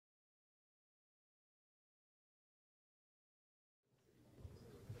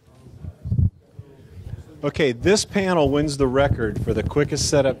Okay, this panel wins the record for the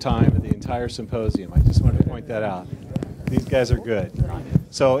quickest setup time of the entire symposium. I just wanted to point that out. These guys are good.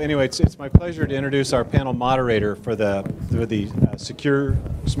 So anyway, it's my pleasure to introduce our panel moderator for the Secure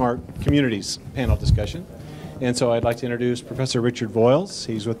Smart Communities panel discussion. And so I'd like to introduce Professor Richard Voiles.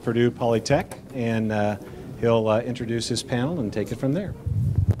 He's with Purdue Polytech, and he'll introduce his panel and take it from there.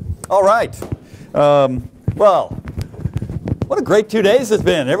 All right. Well, what a great 2 days it's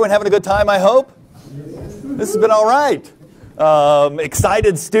been. Everyone having a good time, I hope? This has been all right.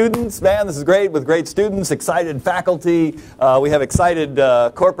 Excited students, man, this is great with great students, excited faculty. We have excited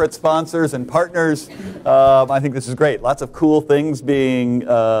corporate sponsors and partners. I think this is great. Lots of cool things being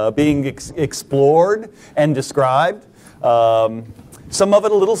explored and described. Some of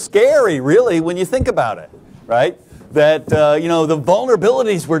it a little scary, really, when you think about it, right? That, you know, the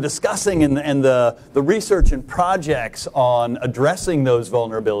vulnerabilities we're discussing and the research and projects on addressing those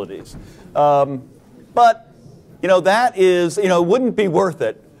vulnerabilities. But, you know, that is, you know, wouldn't be worth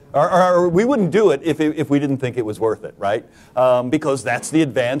it, or we wouldn't do it if we didn't think it was worth it, right? Because that's the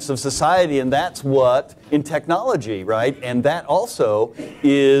advance of society, and that's what, in technology, right? And that also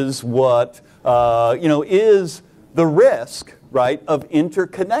is what, you know, is the risk, right, of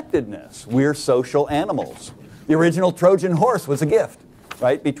interconnectedness. We're social animals. The original Trojan horse was a gift,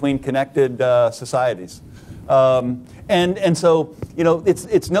 right, between connected societies. And so, you know,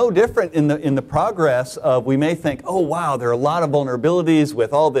 it's no different in the progress of, we may think, oh wow, there are a lot of vulnerabilities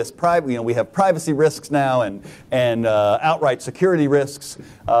with all this private, you know, we have privacy risks now and outright security risks,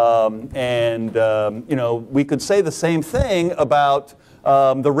 you know, we could say the same thing about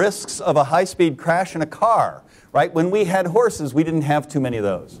the risks of a high-speed crash in a car, right? When we had horses, we didn't have too many of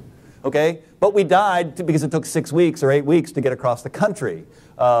those. Okay? But we died because it took 6 weeks or 8 weeks to get across the country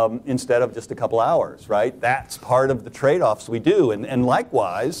instead of just a couple hours, right? That's part of the trade-offs we do. And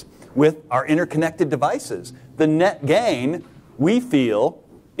likewise, with our interconnected devices, the net gain, we feel,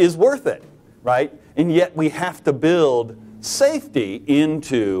 is worth it, right? And yet we have to build safety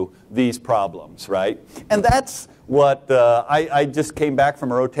into these problems, right? And that's what I just came back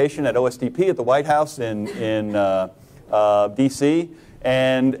from a rotation at OSTP at the White House in DC.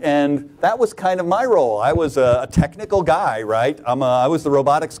 And that was kind of my role. I was a technical guy, right? I was the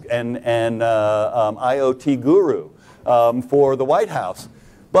robotics and IoT guru for the White House.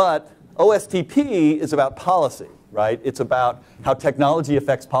 But OSTP is about policy, right? It's about how technology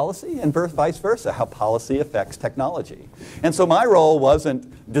affects policy and vice versa, how policy affects technology. And so my role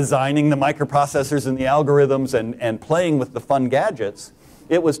wasn't designing the microprocessors and the algorithms and playing with the fun gadgets.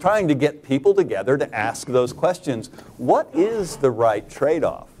 It was trying to get people together to ask those questions. What is the right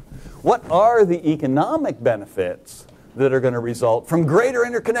trade-off? What are the economic benefits that are going to result from greater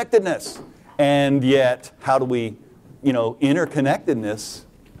interconnectedness? And yet, how do we, you know, interconnectedness,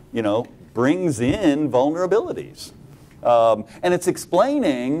 you know, brings in vulnerabilities. And it's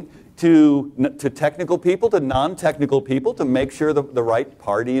explaining to technical people, to non-technical people, to make sure the right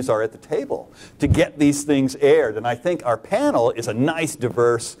parties are at the table to get these things aired. And I think our panel is a nice,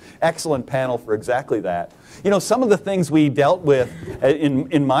 diverse, excellent panel for exactly that. You know, some of the things we dealt with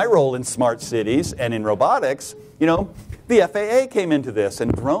in my role in smart cities and in robotics, you know, the FAA came into this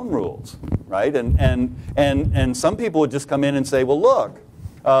and drone rules, right? And some people would just come in and say, well, look,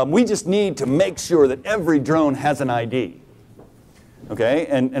 we just need to make sure that every drone has an ID. Okay,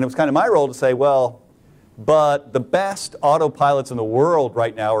 and it was kind of my role to say, well, but the best autopilots in the world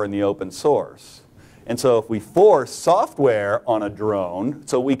right now are in the open source. And so if we force software on a drone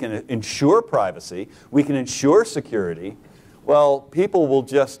so we can ensure privacy, we can ensure security, well, people will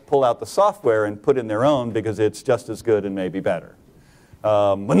just pull out the software and put in their own because it's just as good and maybe better.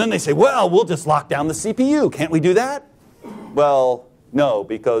 And then they say, well, we'll just lock down the CPU. Can't we do that? Well, no,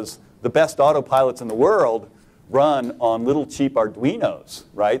 because the best autopilots in the world run on little cheap Arduinos,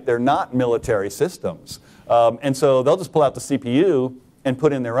 right? They're not military systems. And so they'll just pull out the CPU and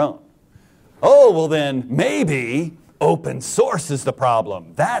put in their own. Oh, well then maybe open source is the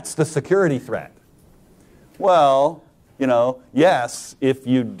problem. That's the security threat. Well, you know, yes, if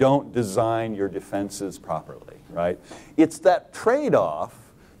you don't design your defenses properly, right? It's that trade-off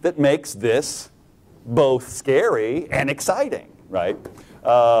that makes this both scary and exciting, right?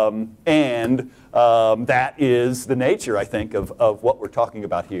 That is the nature, I think, of what we're talking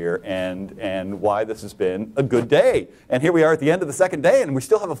about here and why this has been a good day. And here we are at the end of the second day, and we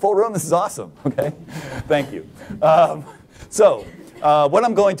still have a full room. This is awesome. Okay? Thank you. What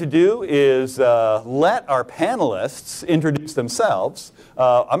I'm going to do is let our panelists introduce themselves.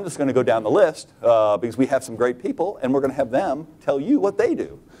 I'm just going to go down the list because we have some great people, and we're going to have them tell you what they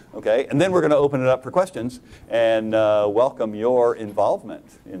do. Okay? And then we're going to open it up for questions and welcome your involvement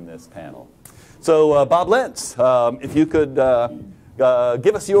in this panel. So Bob Lentz, if you could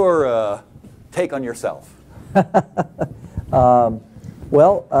give us your take on yourself. I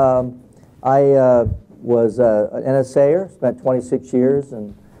was an NSA'er, spent 26 years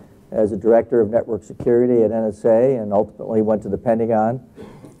as a director of network security at NSA, and ultimately went to the Pentagon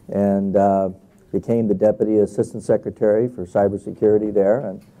and became the Deputy Assistant Secretary for Cybersecurity there,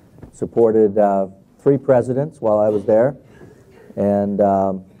 and supported 3 presidents while I was there, and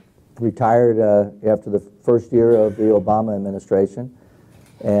retired after the first year of the Obama administration.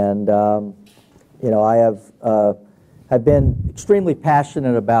 And I have been extremely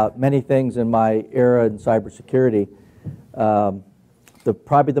passionate about many things in my era in cybersecurity.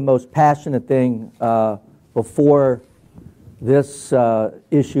 Probably the most passionate thing before this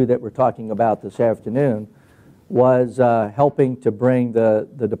issue that we're talking about this afternoon was helping to bring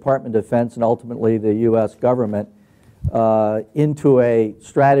the Department of Defense and ultimately the U.S. government into a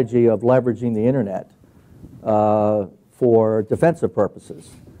strategy of leveraging the internet for defensive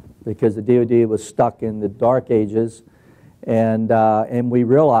purposes, because the DoD was stuck in the dark ages, and we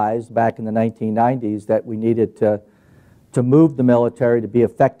realized back in the 1990s that we needed to move the military to be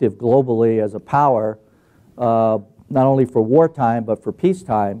effective globally as a power, not only for wartime but for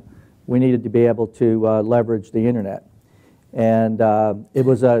peacetime. We needed to be able to leverage the internet. And it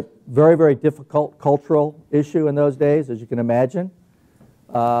was a very, very difficult cultural issue in those days, as you can imagine.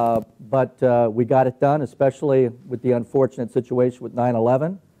 But we got it done, especially with the unfortunate situation with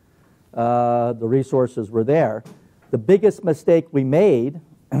 9/11. The resources were there. The biggest mistake we made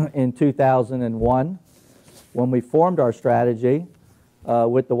in 2001 when we formed our strategy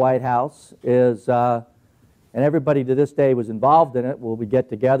with the White House is, and everybody to this day was involved in it, when we get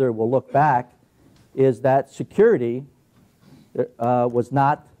together, we'll look back, is that security was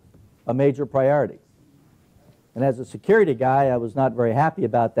not a major priority. And as a security guy, I was not very happy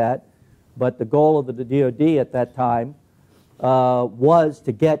about that, but the goal of the DoD at that time was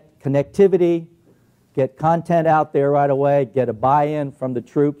to get connectivity, get content out there right away, get a buy-in from the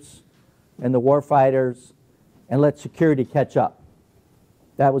troops and the warfighters, and let security catch up.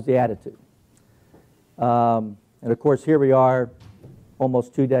 That was the attitude. And of course, here we are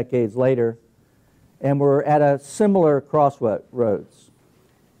almost 2 decades later, and we're at a similar crossroads.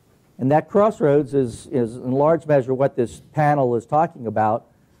 And that crossroads is in large measure what this panel is talking about,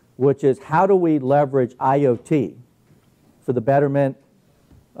 which is how do we leverage IoT for the betterment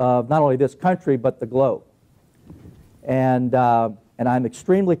of not only this country but the globe. And I'm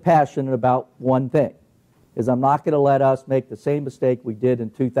extremely passionate about one thing, is I'm not going to let us make the same mistake we did in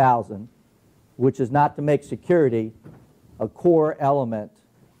 2000, which is not to make security a core element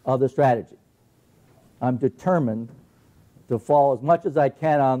of the strategy. I'm determined to fall as much as I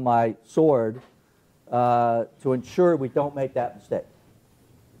can on my sword to ensure we don't make that mistake.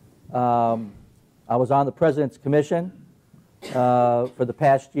 I was on the President's Commission for the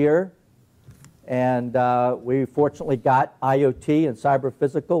past year, and we fortunately got IoT and cyber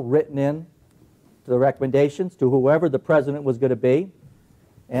physical written in to the recommendations to whoever the President was going to be.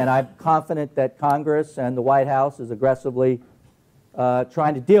 And I'm confident that Congress and the White House is aggressively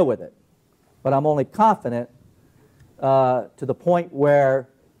trying to deal with it. But I'm only confident to the point where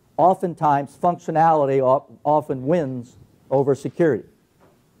oftentimes functionality often wins over security.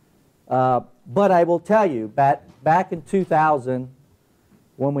 But I will tell you, back in 2000,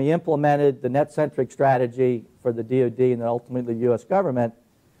 when we implemented the net-centric strategy for the DoD and then ultimately the U.S. government,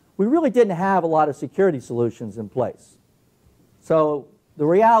 we really didn't have a lot of security solutions in place. So the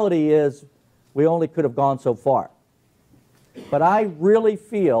reality is we only could have gone so far. But I really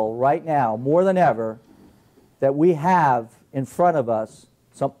feel right now, more than ever, that we have in front of us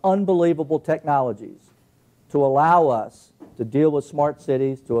some unbelievable technologies to allow us to deal with smart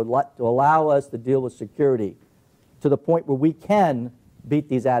cities, to allow us to deal with security to the point where we can beat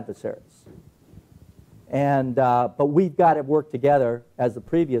these adversaries. And, but we've got to work together, as the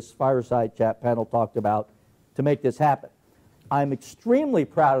previous fireside chat panel talked about, to make this happen. I'm extremely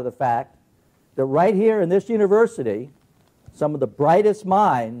proud of the fact that right here in this university, some of the brightest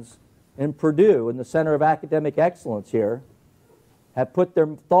minds in Purdue, in the Center of Academic Excellence here, have put their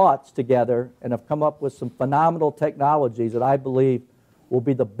thoughts together and have come up with some phenomenal technologies that I believe will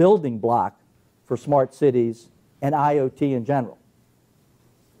be the building block for smart cities and IoT in general.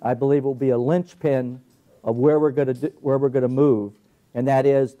 I believe it will be a linchpin of where we're going to move, and that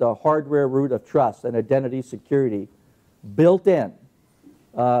is the hardware root of trust and identity security built in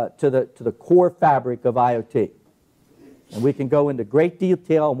to the core fabric of IoT. And we can go into great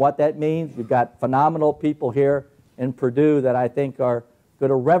detail on what that means. You've got phenomenal people here in Purdue that I think are going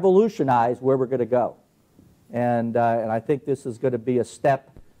to revolutionize where we're going to go. And I think this is going to be a step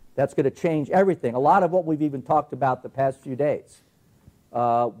That's going to change everything. A lot of what we've even talked about the past few days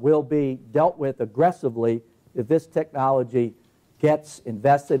will be dealt with aggressively if this technology gets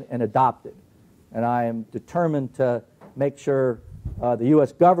invested and adopted. And I am determined to make sure the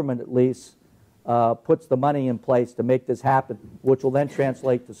U.S. government, at least, puts the money in place to make this happen, which will then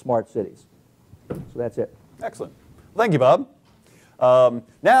translate to smart cities. So that's it. Excellent. Thank you, Bob.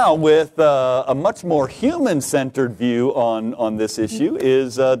 Now, with a much more human-centered view on this issue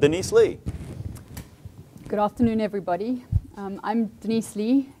is Denise Lee. Good afternoon, everybody. I'm Denise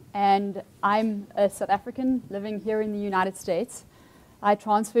Lee, and I'm a South African living here in the United States. I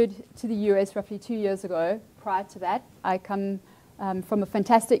transferred to the US roughly 2 years ago. Prior to that, I come from a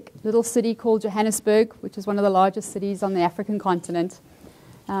fantastic little city called Johannesburg, which is one of the largest cities on the African continent.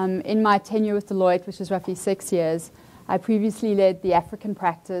 In my tenure with Deloitte, which is roughly 6 years, I previously led the African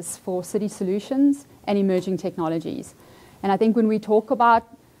practice for city solutions and emerging technologies. And I think when we talk about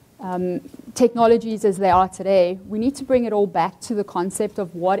technologies as they are today, we need to bring it all back to the concept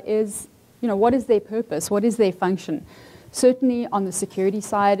of what is their purpose, what is their function. Certainly on the security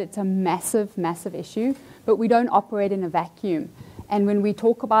side, it's a massive, massive issue, but we don't operate in a vacuum. And when we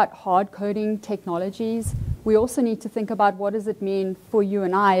talk about hard coding technologies, we also need to think about what does it mean for you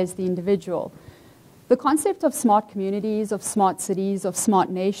and I as the individual. The concept of smart communities, of smart cities, of smart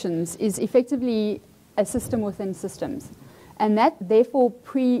nations is effectively a system within systems. And that therefore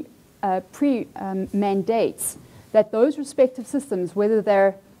mandates that those respective systems, whether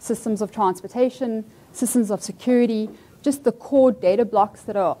they're systems of transportation, systems of security, just the core data blocks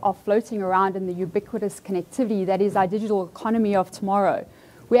that are floating around in the ubiquitous connectivity that is our digital economy of tomorrow.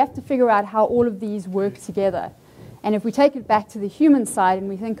 We have to figure out how all of these work together. And if we take it back to the human side and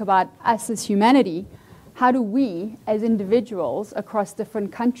we think about us as humanity, how do we as individuals across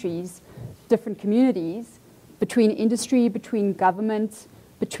different countries, different communities, between industry, between government,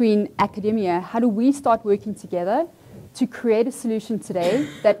 between academia, how do we start working together to create a solution today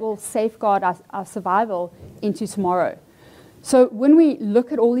that will safeguard our survival into tomorrow? So when we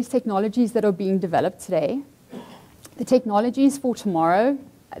look at all these technologies that are being developed today, the technologies for tomorrow,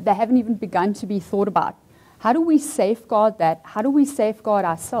 they haven't even begun to be thought about. How do we safeguard that? How do we safeguard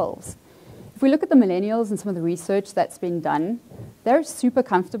ourselves? If we look at the millennials and some of the research that's been done, they're super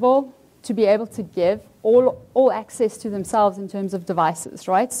comfortable to be able to give all access to themselves in terms of devices,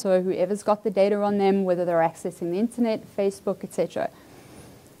 right? So whoever's got the data on them, whether they're accessing the internet, Facebook, etc.,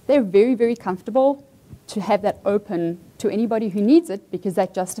 they're very, very comfortable to have that open to anybody who needs it because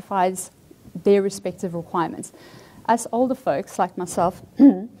that justifies their respective requirements. Us older folks like myself,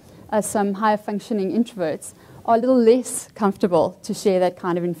 as some higher functioning introverts, are a little less comfortable to share that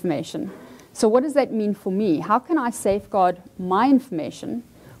kind of information. So what does that mean for me? How can I safeguard my information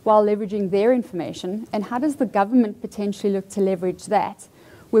while leveraging their information? And how does the government potentially look to leverage that,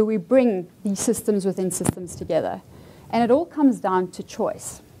 where we bring these systems within systems together? And it all comes down to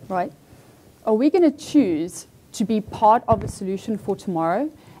choice, right? Are we going to choose to be part of a solution for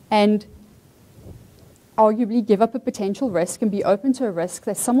tomorrow and arguably give up a potential risk and be open to a risk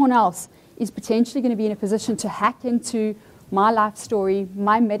that someone else is potentially going to be in a position to hack into my life story,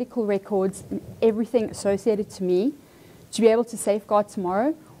 my medical records, and everything associated to me to be able to safeguard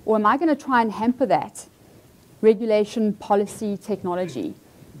tomorrow? Or am I going to try and hamper that? Regulation, policy, technology.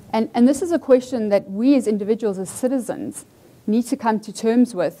 And this is a question that we as individuals, as citizens, need to come to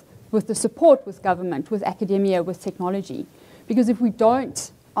terms with the support with government, with academia, with technology. Because if we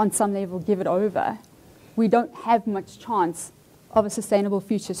don't, on some level, give it over, we don't have much chance of a sustainable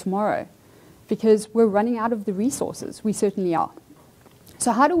future tomorrow. Because we're running out of the resources. We certainly are.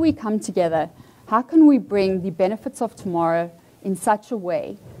 So how do we come together? How can we bring the benefits of tomorrow in such a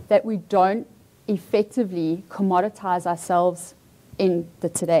way that we don't effectively commoditize ourselves in the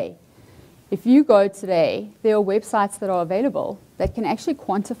today? If you go today, there are websites that are available that can actually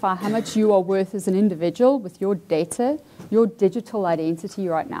quantify how much you are worth as an individual with your data, your digital identity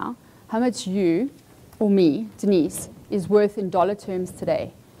right now, how much you, or me, Denise, is worth in dollar terms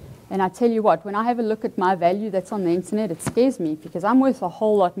today. And I tell you what, when I have a look at my value that's on the internet, it scares me because I'm worth a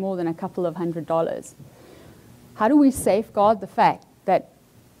whole lot more than a couple of $100s. How do we safeguard the fact that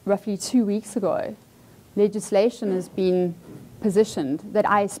roughly 2 weeks ago, legislation has been positioned that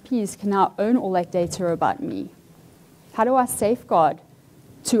ISPs can now own all that data about me? How do I safeguard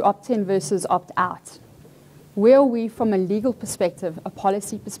to opt in versus opt out? Where are we from a legal perspective, a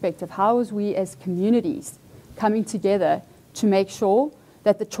policy perspective? How is we as communities coming together to make sure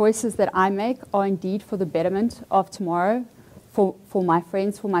that the choices that I make are indeed for the betterment of tomorrow, for my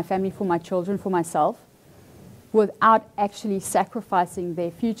friends, for my family, for my children, for myself, without actually sacrificing their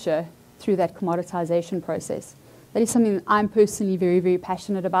future through that commoditization process? That is something that I'm personally very, very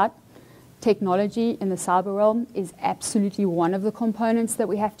passionate about. Technology in the cyber realm is absolutely one of the components that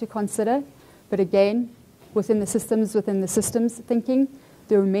we have to consider. But again, within the systems thinking,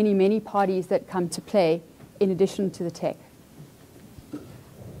 there are many, many parties that come to play in addition to the tech.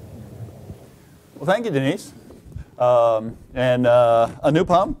 Well, thank you, Denise. And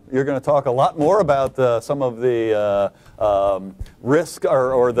Anupam, you're going to talk a lot more about some of the risk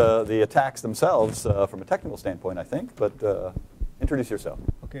or the attacks themselves from a technical standpoint, I think. But introduce yourself.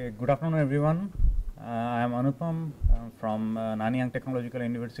 Okay, good afternoon, everyone. I am Anupam from Nanyang Technological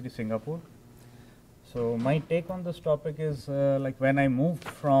University, Singapore. So my take on this topic is like when I moved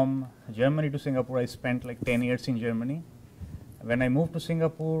from Germany to Singapore, I spent like 10 years in Germany. When I moved to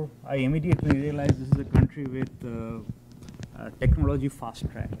Singapore, I immediately realized this is a country with technology fast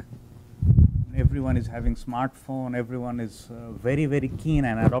track. Everyone is having smartphone, everyone is very, very keen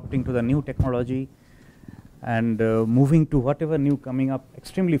and adopting to the new technology and moving to whatever new coming up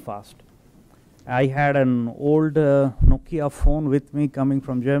extremely fast. I had an old Nokia phone with me coming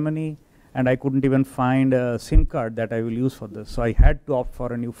from Germany, and I couldn't even find a SIM card that I will use for this. So I had to opt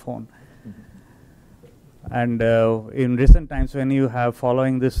for a new phone. And in recent times, when you have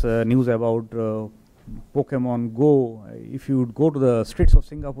following this news about Pokemon Go, if you would go to the streets of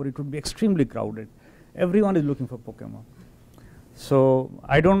Singapore, it would be extremely crowded. Everyone is looking for Pokemon. So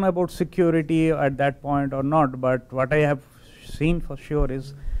I don't know about security at that point or not, but what I have seen for sure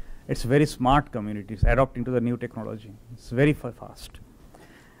is it's very smart communities adopting to the new technology. It's very fast.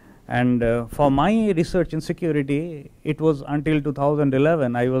 And for my research in security, it was until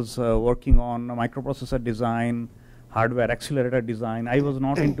 2011 I was working on microprocessor design, hardware accelerator design. I was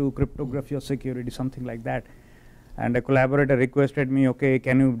not into cryptography or security, something like that. And a collaborator requested me, okay,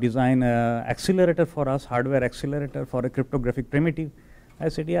 can you design an accelerator for us, hardware accelerator for a cryptographic primitive? I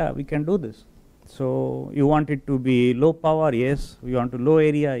said, yeah, we can do this. So you want it to be low power? Yes. We want to low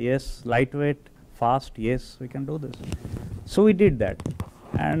area? Yes. Lightweight, fast? Yes, we can do this. So we did that.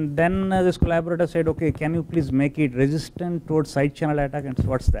 And then this collaborator said, okay, can you please make it resistant towards side channel attack? And so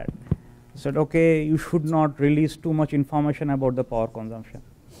what's that? I said, okay, you should not release too much information about the power consumption.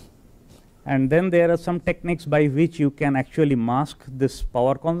 And then there are some techniques by which you can actually mask this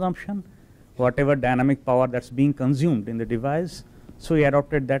power consumption, whatever dynamic power that's being consumed in the device. So we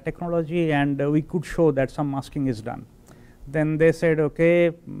adopted that technology, and we could show that some masking is done. Then they said,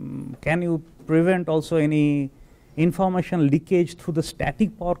 okay, can you prevent also any information leakage through the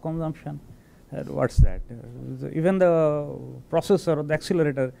static power consumption? What's that? Even the processor or the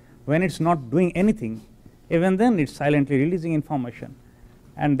accelerator, when it's not doing anything, even then it's silently releasing information.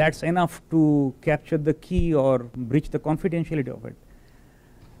 And that's enough to capture the key or breach the confidentiality of it.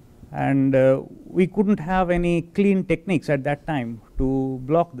 And we couldn't have any clean techniques at that time to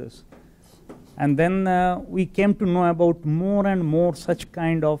block this. And then we came to know about more and more such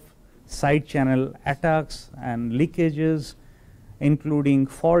kind of side channel attacks and leakages, including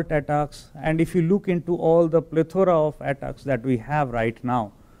fault attacks. And if you look into all the plethora of attacks that we have right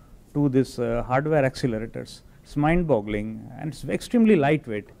now to this hardware accelerators, it's mind-boggling, and it's extremely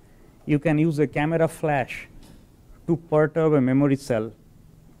lightweight. You can use a camera flash to perturb a memory cell.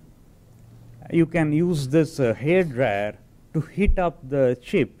 You can use this hair dryer to heat up the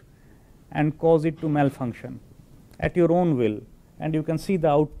chip and cause it to malfunction at your own will. And you can see the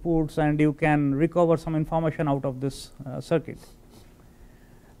outputs, and you can recover some information out of this circuit.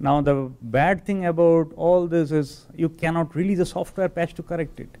 Now, the bad thing about all this is you cannot release a software patch to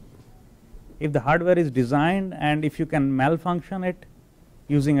correct it. If the hardware is designed, and if you can malfunction it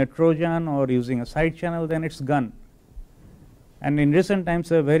using a Trojan or using a side channel, then it's gone. And in recent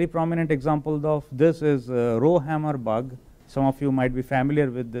times, a very prominent example of this is a row hammer bug. Some of you might be familiar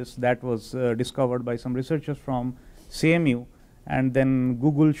with this. That was discovered by some researchers from CMU. And then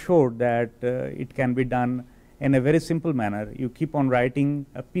Google showed that it can be done in a very simple manner. You keep on writing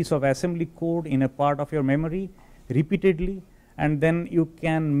a piece of assembly code in a part of your memory repeatedly, and then you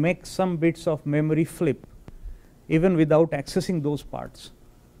can make some bits of memory flip even without accessing those parts.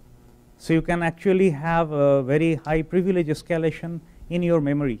 So you can actually have a very high privilege escalation in your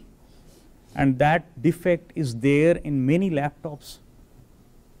memory. And that defect is there in many laptops,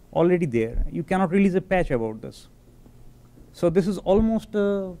 already there. You cannot release a patch about this. So this is almost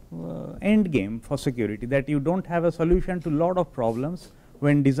an end game for security, that you don't have a solution to a lot of problems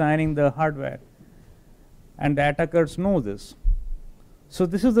when designing the hardware. And the attackers know this. So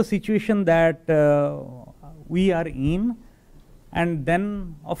this is the situation that we are in. And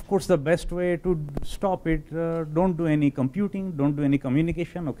then, of course, the best way to stop it, don't do any computing, don't do any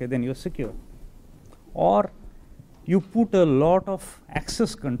communication, okay, then you're secure. Or you put a lot of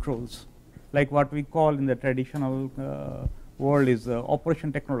access controls like what we call in the traditional world is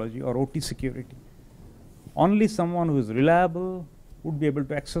operation technology or OT security. Only someone who is reliable would be able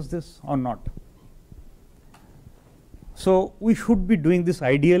to access this or not. So we should be doing this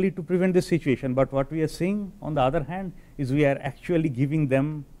ideally to prevent this situation, but what we are seeing on the other hand is we are actually giving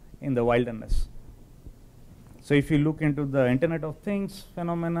them in the wilderness. So if you look into the Internet of Things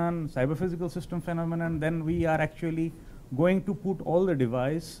phenomenon, cyber physical system phenomenon, then we are actually going to put all the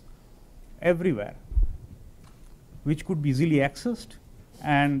device everywhere, which could be easily accessed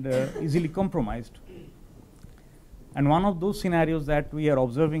and easily compromised. And one of those scenarios that we are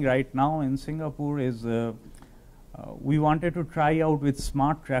observing right now in Singapore is we wanted to try out with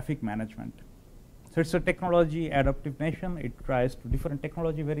smart traffic management. So it's a technology adaptive nation. It tries to different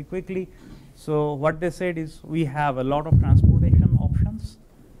technology very quickly. So what they said is we have a lot of transportation options,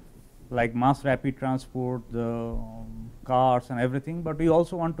 like mass rapid transport, the cars and everything, but we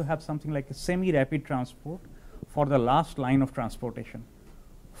also want to have something like a semi-rapid transport for the last line of transportation.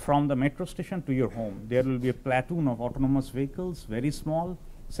 From the metro station to your home, there will be a platoon of autonomous vehicles, very small,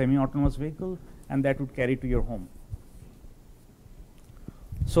 semi-autonomous vehicle, and that would carry to your home.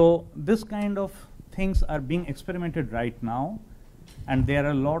 So this kind of things are being experimented right now, and there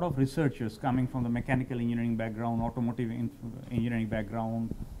are a lot of researchers coming from the mechanical engineering background, automotive engineering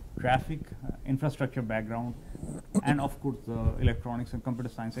background, traffic infrastructure background, and of course the electronics and computer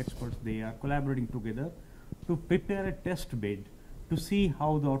science experts. They are collaborating together to prepare a test bed to see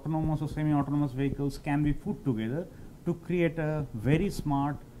how the autonomous or semi-autonomous vehicles can be put together to create a very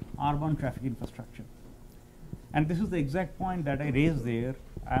smart urban traffic infrastructure. And this is the exact point that I raised there.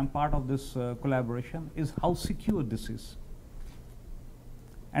 I am part of this collaboration, is how secure this is.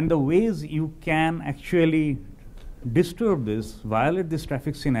 And the ways you can actually disturb this, violate this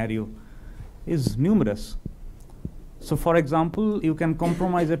traffic scenario is numerous. So for example, you can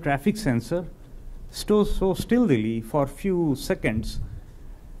compromise a traffic sensor so stealthily for a few seconds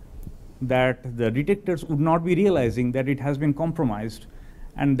that the detectors would not be realizing that it has been compromised,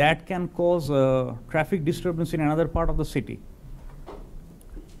 and that can cause a traffic disturbance in another part of the city.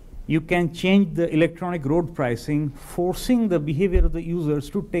 You can change the electronic road pricing, forcing the behavior of the users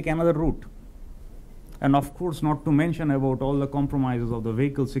to take another route. And of course, not to mention about all the compromises of the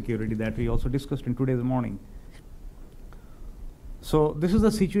vehicle security that we also discussed in today's morning. So this is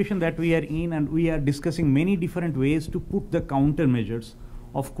the situation that we are in, and we are discussing many different ways to put the countermeasures,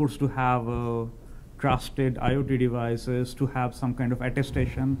 of course, to have trusted IoT devices, to have some kind of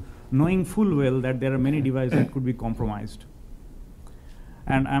attestation, knowing full well that there are many devices that could be compromised.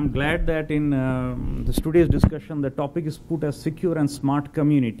 And I'm glad that in today's discussion, the topic is put as secure and smart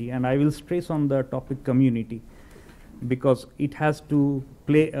community. And I will stress on the topic community, because it has to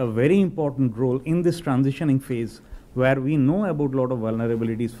play a very important role in this transitioning phase, where we know about a lot of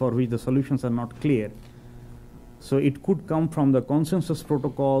vulnerabilities for which the solutions are not clear. So it could come from the consensus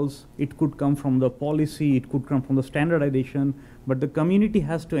protocols, it could come from the policy, it could come from the standardization, but the community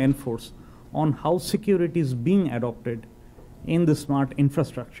has to enforce on how security is being adopted in the smart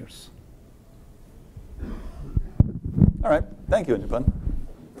infrastructures. All right, thank you, Anupam.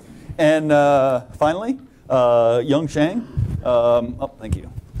 And finally, Young Shang. Thank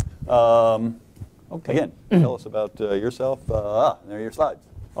you. Okay. Again, tell us about yourself. There are your slides.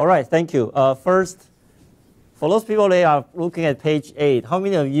 All right, thank you. First, for those people that are looking at page 8, how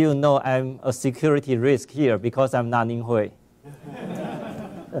many of you know I'm a security risk here because I'm not Ning Hui?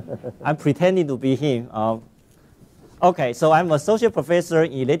 I'm pretending to be him. Okay, so I'm associate professor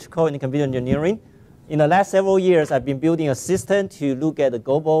in electrical and computer engineering. In the last several years, I've been building a system to look at the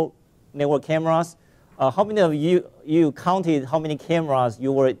global network cameras. How many of you counted how many cameras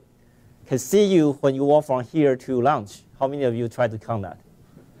can see you when you walk from here to lunch? How many of you tried to count that?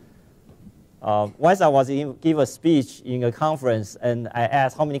 Once I was give a speech in a conference, and I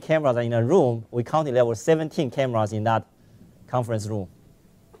asked how many cameras are in a room. We counted there were 17 cameras in that conference room,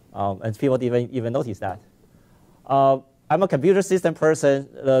 and people didn't even notice that. I'm a computer system person.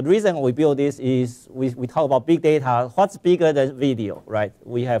 The reason we build this is we talk about big data. What's bigger than video, right?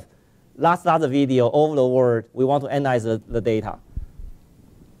 We have lots of video all over the world. We want to analyze the data.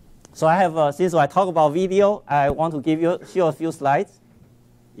 So I have, since I talk about video, I want to show a few slides,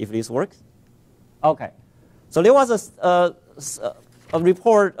 if this works. Okay. So there was a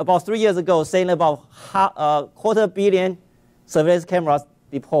report about 3 years ago saying about 250 million surveillance cameras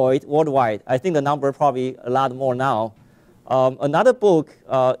deployed worldwide. I think the number probably a lot more now. Another book,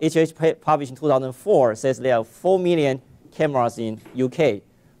 HH published in 2004, says there are 4 million cameras in UK.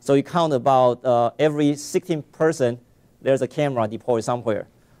 So you count about every 16 person, there's a camera deployed somewhere.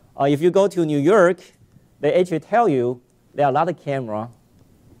 If you go to New York, they actually tell you there are a lot of cameras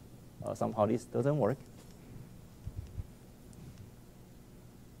Somehow this doesn't work.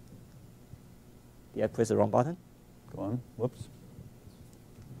 Did I press the wrong button? Go on. Whoops.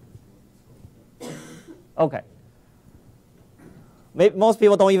 Okay. Most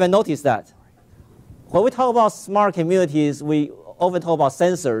people don't even notice that. When we talk about smart communities, we often talk about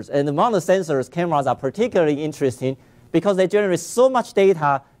sensors. And among the sensors, cameras are particularly interesting because they generate so much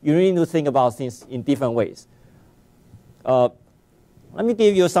data, you really need to think about things in different ways. Let me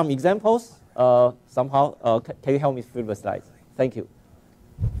give you some examples. Can you help me fill the slides? Thank you.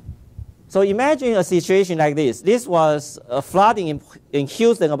 So imagine a situation like this. This was a flooding in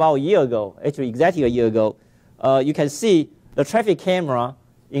Houston about a year ago, actually exactly a year ago. You can see the traffic camera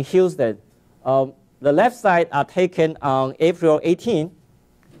in Houston. The left side are taken on April 18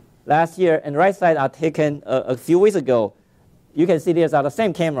 last year, and right side are taken a few weeks ago. You can see these are the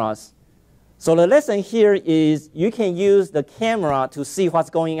same cameras. So the lesson here is you can use the camera to see what's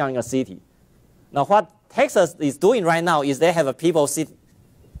going on in a city. Now what Texas is doing right now is they have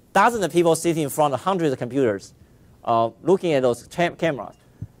dozens of people sitting in front of hundreds of computers looking at those cameras.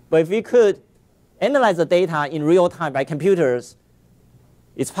 But if we could analyze the data in real time by computers,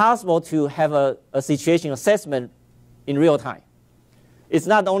 it's possible to have a situation assessment in real time. It's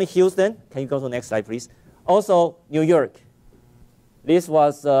not only Houston. Can you go to the next slide, please? Also, New York. This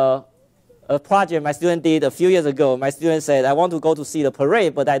was a project my student did a few years ago. My student said, I want to go to see the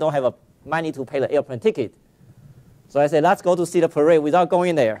parade, but I don't have money to pay the airplane ticket. So I said, let's go to see the parade without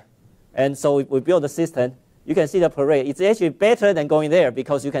going there. And so we built a system. You can see the parade. It's actually better than going there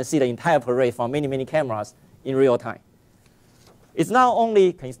because you can see the entire parade from many, many cameras in real time. It's not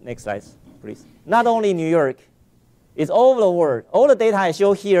only, next slide, please. Not only New York, it's all over the world. All the data I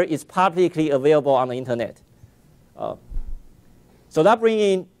show here is publicly available on the internet. So that brings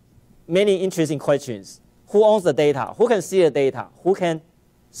in many interesting questions. Who owns the data? Who can see the data? Who can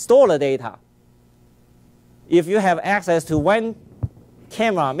store the data? If you have access to one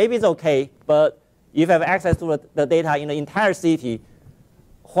camera, maybe it's okay, but if you have access to the data in the entire city,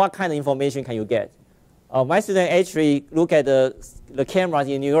 what kind of information can you get? My student actually looked at the cameras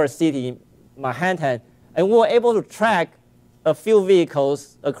in New York City, Manhattan, and we were able to track a few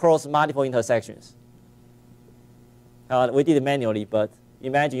vehicles across multiple intersections. We did it manually, but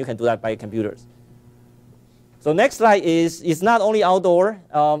imagine you can do that by computers. So next slide is, it's not only outdoor.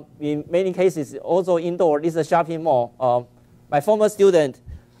 In many cases, also indoor. This is a shopping mall. My former student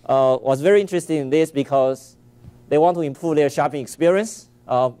was very interested in this because they want to improve their shopping experience,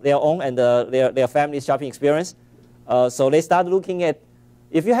 their own and their family's shopping experience. So they start looking at,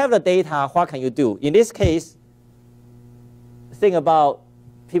 if you have the data, what can you do? In this case, think about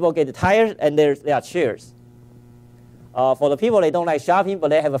people get tired and there are chairs. For the people, they don't like shopping, but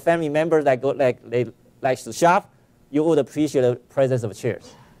they have a family member that likes to shop, you would appreciate the presence of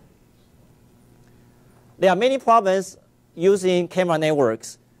chairs. There are many problems using camera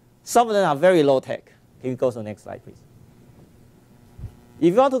networks. Some of them are very low tech. Can you go to the next slide, please?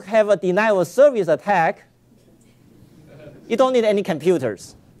 If you want to have a denial of service attack, you don't need any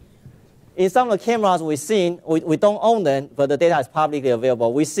computers. In some of the cameras we've seen, we don't own them, but the data is publicly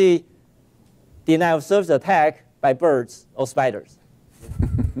available. We see denial of service attack by birds or spiders.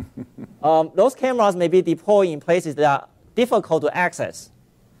 Those cameras may be deployed in places that are difficult to access,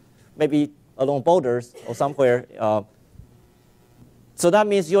 maybe along borders or somewhere. So that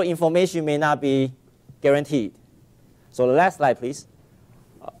means your information may not be guaranteed. So the last slide, please.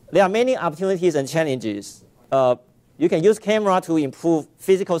 There are many opportunities and challenges. You can use camera to improve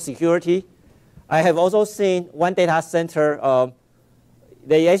physical security. I have also seen one data center,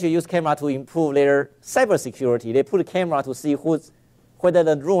 they actually use camera to improve their cybersecurity. They put a camera to see whether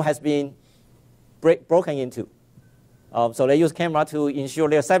the room has been broken into. So they use camera to ensure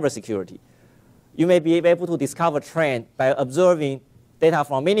their cybersecurity. You may be able to discover trend by observing data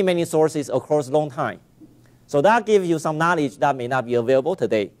from many, many sources across a long time. So that gives you some knowledge that may not be available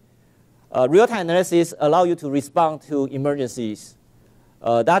today. Real-time analysis allows you to respond to emergencies.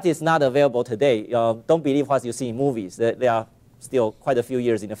 That is not available today. Don't believe what you see in movies. They are still quite a few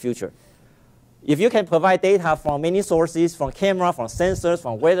years in the future. If you can provide data from many sources, from camera, from sensors,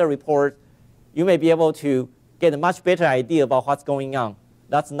 from weather reports, you may be able to get a much better idea about what's going on.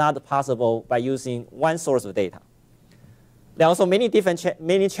 That's not possible by using one source of data. There are also many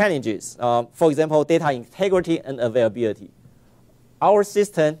challenges. For example, data integrity and availability. Our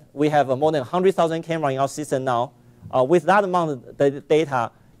system, we have more than 100,000 cameras in our system now. With that amount of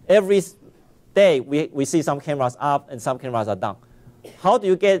data, every day we see some cameras up and some cameras are down. How do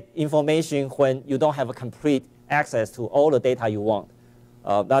you get information when you don't have a complete access to all the data you want?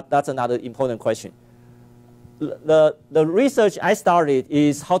 That's another important question. the research I started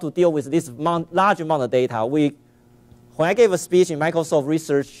is how to deal with this large amount of data. When I gave a speech in Microsoft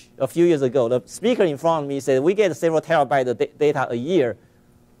Research a few years ago, the speaker in front of me said, we get several terabytes of data a year.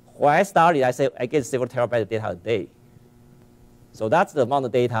 When I started, I said, I get several terabytes of data a day. So that's the amount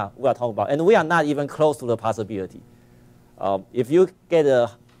of data we are talking about. And we are not even close to the possibility. If you get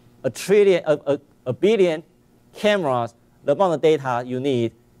a billion cameras, the amount of data you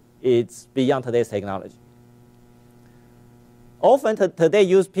need is beyond today's technology. Often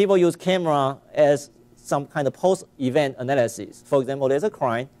today, people use camera as some kind of post-event analysis. For example, there's a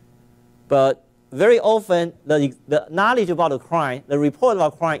crime, but very often the knowledge about the crime, the report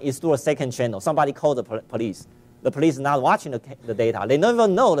about crime is through a second channel. Somebody called the police. The police is not watching the data. They never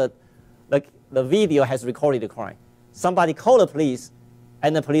know that the video has recorded the crime. Somebody called the police,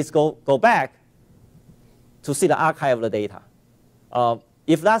 and the police go back to see the archive of the data.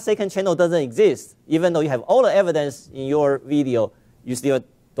 If that second channel doesn't exist, even though you have all the evidence in your video, you still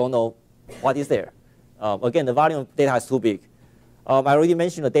don't know what is there. Again, the volume of data is too big. I already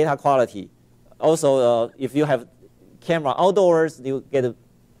mentioned the data quality. Also, if you have camera outdoors, you get a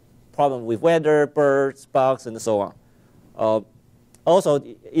problem with weather, birds, bugs, and so on. Also,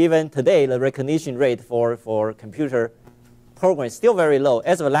 even today, the recognition rate for computer programs is still very low.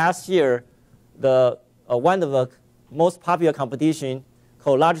 As of last year, one of the most popular competition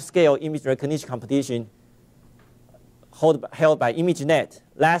called large-scale image recognition competition held by ImageNet.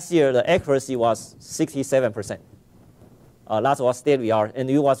 Last year, the accuracy was 67%. That's what state-of-the-art, and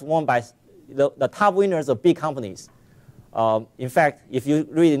it was won by the top winners of big companies. In fact, if you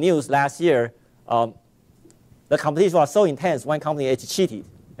read the news last year, the competition was so intense, one company actually cheated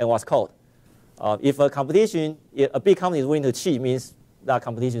and was caught. If a big company is willing to cheat, it means that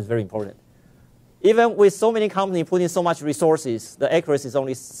competition is very important. Even with so many companies putting so much resources, the accuracy is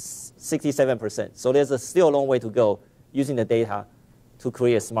only 67%. So there's still a long way to go using the data to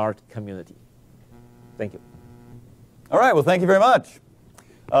create a smart community. Thank you. All right, well, thank you very much.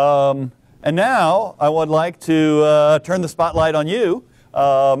 And now I would like to turn the spotlight on you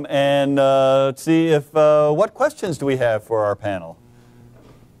and see if what questions do we have for our panel.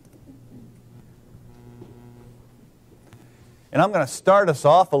 And I'm going to start us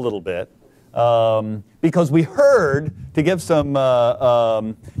off a little bit because we heard, to give some,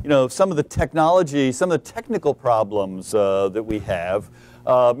 some of the technology, some of the technical problems that we have.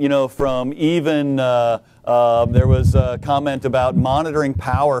 From even, there was a comment about monitoring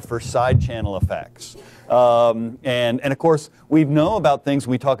power for side channel effects. And of course, we know about things,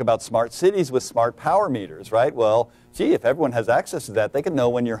 we talk about smart cities with smart power meters, right? Well, gee, if everyone has access to that, they can know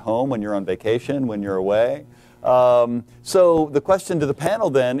when you're home, when you're on vacation, when you're away. So the question to the panel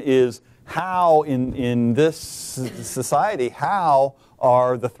then is, how in this society, how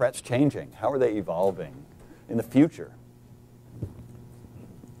are the threats changing? How are they evolving in the future?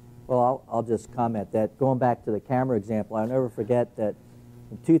 Well, I'll just comment that going back to the camera example, I'll never forget that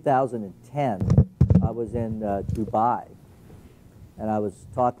in 2010, I was in Dubai, and I was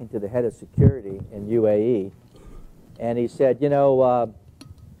talking to the head of security in UAE, and he said,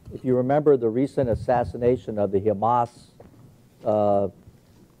 if you remember the recent assassination of the Hamas,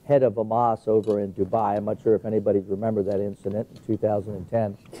 head of Hamas over in Dubai, I'm not sure if anybody remember that incident in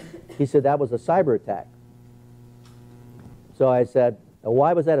 2010, he said that was a cyber attack. So I said,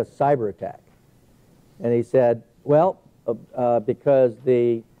 why was that a cyber attack? And he said, well, because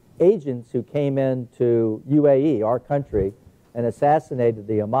the agents who came into UAE, our country, and assassinated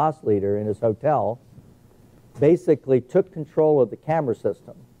the Hamas leader in his hotel basically took control of the camera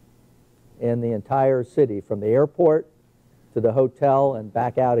system in the entire city, from the airport to the hotel and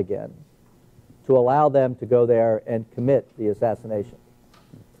back out again, to allow them to go there and commit the assassination.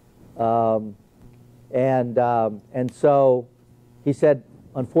 And so he said,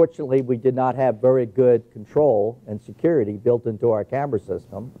 unfortunately, we did not have very good control and security built into our camera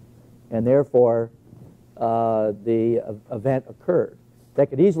system, and therefore the event occurred.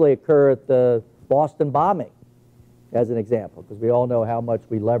 That could easily occur at the Boston bombing, as an example, because we all know how much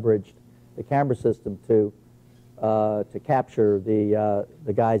we leveraged the camera system to capture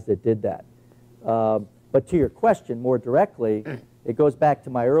the guys that did that. But to your question more directly, it goes back to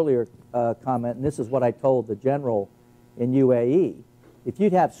my earlier comment, and this is what I told the general in UAE. If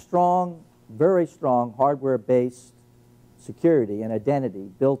you'd have strong, very strong hardware-based security and identity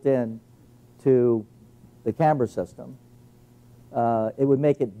built in to the camera system, it would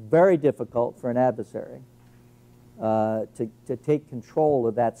make it very difficult for an adversary to take control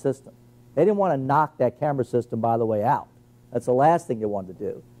of that system. They didn't want to knock that camera system, by the way, out. That's the last thing they wanted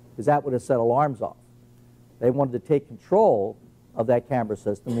to do, because that would have set alarms off. They wanted to take control of that camera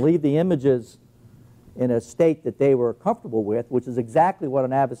system, leave the images in a state that they were comfortable with, which is exactly what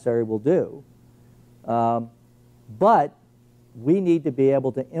an adversary will do. But we need to be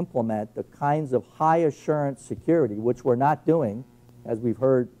able to implement the kinds of high assurance security, which we're not doing, as we've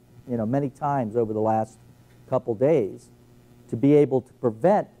heard many times over the last couple days, to be able to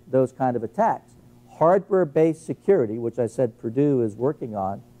prevent those kind of attacks. Hardware-based security, which I said Purdue is working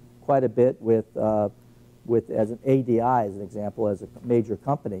on quite a bit with as an ADI, as an example, as a major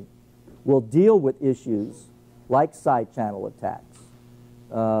company, will deal with issues like side channel attacks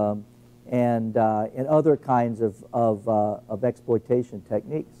and other kinds of exploitation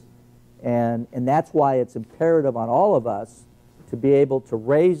techniques. And that's why it's imperative on all of us to be able to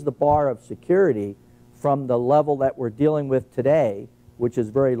raise the bar of security from the level that we're dealing with today, which is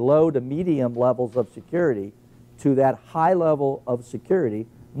very low to medium levels of security, to that high level of security,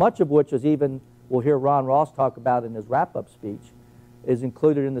 much of which is even, we'll hear Ron Ross talk about in his wrap-up speech, is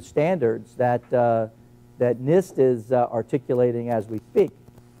included in the standards that NIST is articulating as we speak.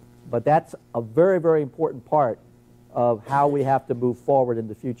 But that's a very, very important part of how we have to move forward in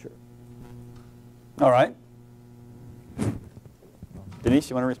the future. All right.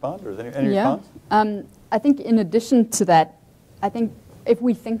 Denise, you want to respond, or is there any response? I think in addition to that, I think if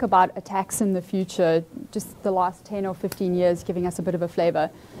we think about attacks in the future, just the last 10 or 15 years giving us a bit of a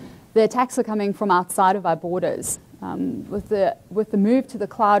flavor, the attacks are coming from outside of our borders. With the move to the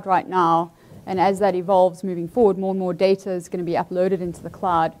cloud right now, and as that evolves moving forward, more and more data is going to be uploaded into the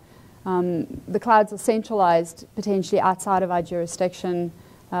cloud. The clouds are centralized potentially outside of our jurisdiction,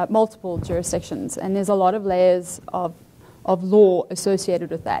 multiple jurisdictions, and there's a lot of layers of law associated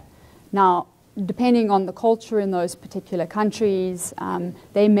with that. Now, depending on the culture in those particular countries,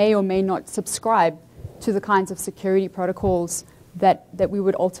 they may or may not subscribe to the kinds of security protocols that we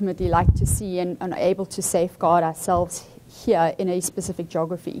would ultimately like to see and are able to safeguard ourselves here in a specific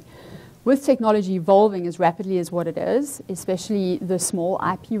geography. With technology evolving as rapidly as what it is, especially the small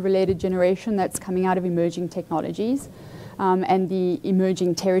IP-related generation that's coming out of emerging technologies and the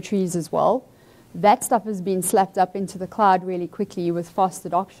emerging territories as well, that stuff has been slapped up into the cloud really quickly with fast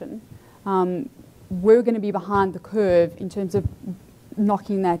adoption. We're going to be behind the curve in terms of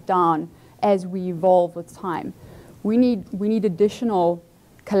knocking that down as we evolve with time. We need additional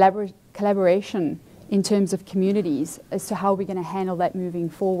collaboration in terms of communities as to how we're going to handle that moving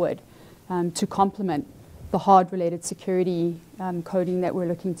forward to complement the hard-related security coding that we're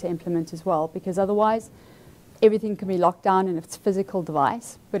looking to implement as well, because otherwise everything can be locked down in its physical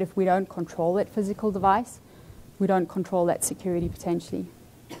device, but if we don't control that physical device, we don't control that security potentially.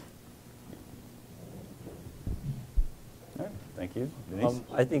 Thank you. Denise?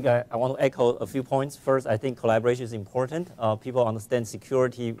 I think I want to echo a few points. First, I think collaboration is important. People understand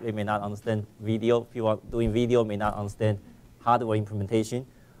security, they may not understand video. People doing video may not understand hardware implementation.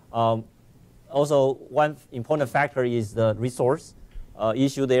 Also, one important factor is the resource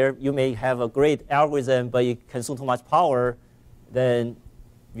issue there. You may have a great algorithm, but it consumes too much power, then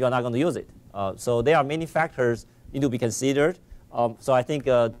you are not going to use it. So there are many factors need to be considered. So I think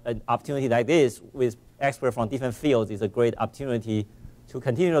an opportunity like this with experts from different fields is a great opportunity to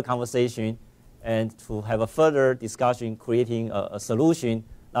continue the conversation and to have a further discussion creating a solution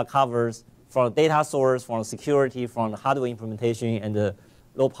that covers from data source, from security, from hardware implementation, and the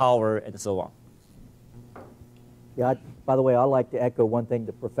low power, and so on. Yeah, by the way, I'd like to echo one thing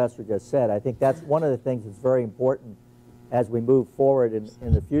the professor just said. I think that's one of the things that's very important as we move forward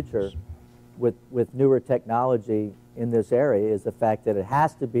in the future with newer technology in this area is the fact that it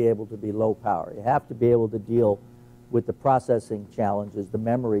has to be able to be low power. You have to be able to deal with the processing challenges, the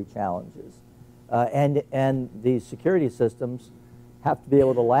memory challenges. And these security systems have to be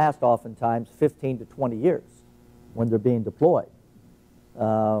able to last oftentimes 15 to 20 years when they're being deployed.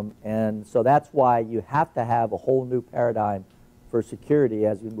 And so that's why you have to have a whole new paradigm for security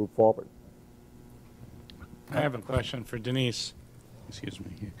as we move forward. I have a question for Denise. Excuse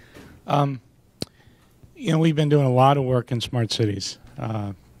me. You know, we've been doing a lot of work in smart cities.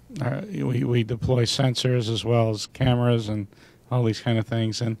 We deploy sensors as well as cameras and all these kind of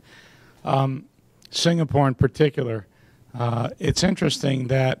things. And Singapore in particular, it's interesting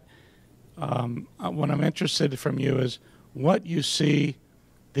that what I'm interested from you is what you see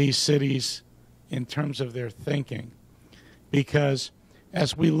these cities in terms of their thinking. Because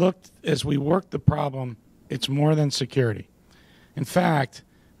as we work the problem, it's more than security. In fact,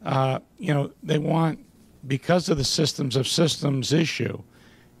 you know, they want, because of the systems of systems issue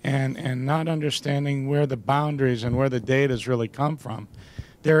and not understanding where the boundaries and where the data has really come from,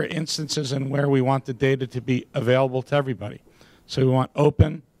 there are instances in where we want the data to be available to everybody. So we want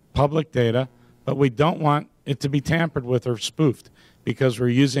open, public data, but we don't want it to be tampered with or spoofed because we're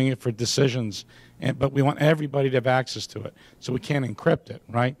using it for decisions but we want everybody to have access to it, so we can't encrypt it,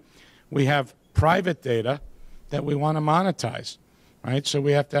 right? We have private data that we want to monetize, right? So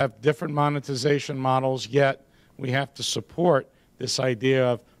we have to have different monetization models, yet we have to support this idea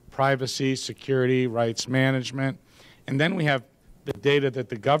of privacy, security, rights management. And then we have the data that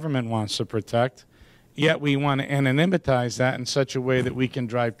the government wants to protect, yet we want to anonymitize that in such a way that we can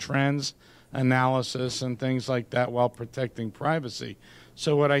drive trends, analysis, and things like that while protecting privacy.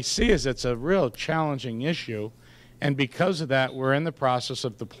 So what I see is it's a real challenging issue, and because of that, we're in the process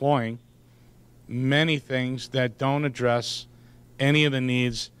of deploying many things that don't address any of the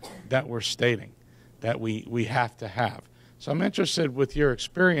needs that we're stating that we have to have. So I'm interested, with your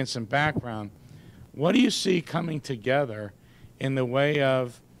experience and background, what do you see coming together in the way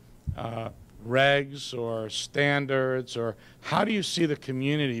of regs or standards, or how do you see the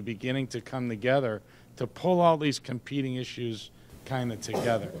community beginning to come together to pull all these competing issues kind of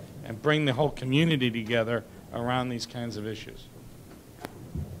together and bring the whole community together around these kinds of issues?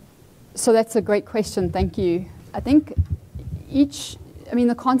 So that's a great question, thank you. I think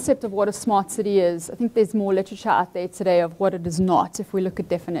the concept of what a smart city is, I think there's more literature out there today of what it is not if we look at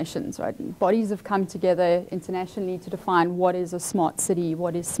definitions, right? Bodies have come together internationally to define what is a smart city,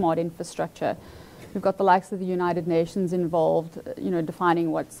 what is smart infrastructure. We've got the likes of the United Nations involved,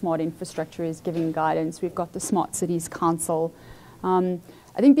 defining what smart infrastructure is, giving guidance. We've got the Smart Cities Council. I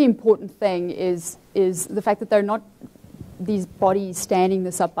think the important thing is the fact that they're not these bodies standing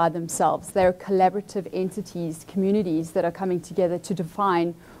this up by themselves. They're collaborative entities, communities that are coming together to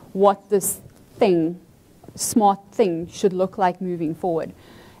define what this thing, smart thing, should look like moving forward.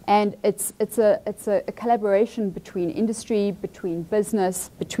 And it's a collaboration between industry, between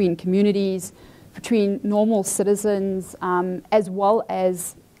business, between communities, between normal citizens, as well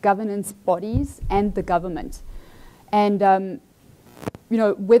as governance bodies and the government. And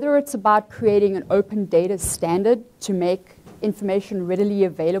whether it's about creating an open data standard to make information readily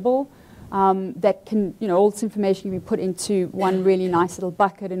available, that can, all this information can be put into one really nice little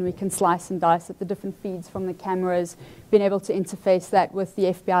bucket, and we can slice and dice at the different feeds from the cameras, being able to interface that with the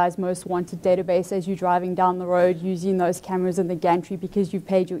FBI's most wanted database as you're driving down the road using those cameras in the gantry because you've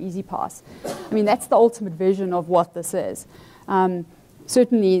paid your Easy Pass. That's the ultimate vision of what this is.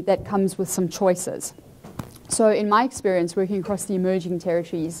 Certainly that comes with some choices. So in my experience working across the emerging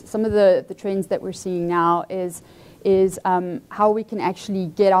territories, some of the trends that we're seeing now is how we can actually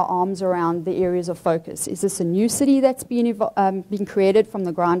get our arms around the areas of focus. Is this a new city that's being created from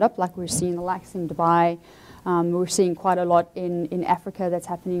the ground up, like we're seeing the likes in Dubai? We're seeing quite a lot in Africa that's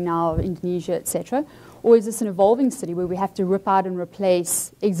happening now, Indonesia, etc. Or is this an evolving city where we have to rip out and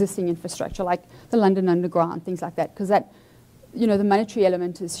replace existing infrastructure, like the London Underground, things like that? Because that, the monetary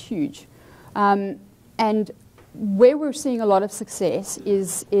element is huge. And where we're seeing a lot of success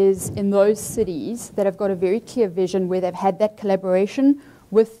is in those cities that have got a very clear vision, where they've had that collaboration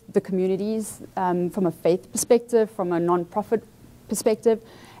with the communities from a faith perspective, from a non-profit perspective,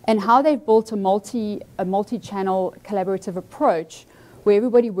 and how they've built a multi-channel collaborative approach where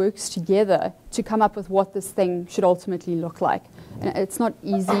everybody works together to come up with what this thing should ultimately look like. And it's not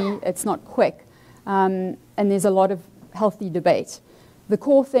easy, it's not quick, and there's a lot of healthy debate. The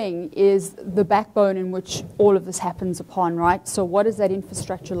core thing is the backbone in which all of this happens upon, right? So what does that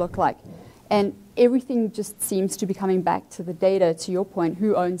infrastructure look like? And everything just seems to be coming back to the data, to your point,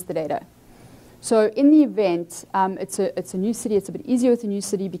 who owns the data? So in the event, it's a new city. It's a bit easier with a new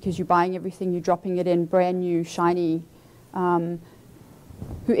city because you're buying everything, you're dropping it in brand new, shiny.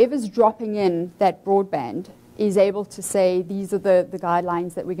 Whoever's dropping in that broadband is able to say, these are the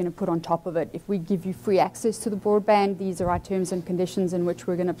guidelines that we're going to put on top of it. If we give you free access to the broadband, these are our terms and conditions in which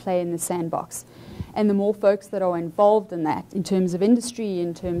we're going to play in the sandbox. And the more folks that are involved in that, in terms of industry,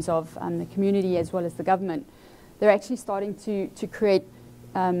 in terms of the community, as well as the government, they're actually starting to create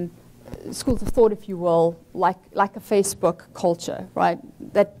schools of thought, if you will, like a Facebook culture, right?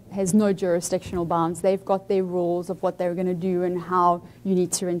 That has no jurisdictional bounds. They've got their rules of what they're going to do and how you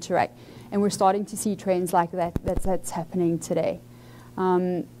need to interact. And we're starting to see trends like that's happening today.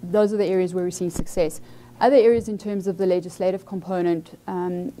 Those are the areas where we're seeing success. Other areas in terms of the legislative component,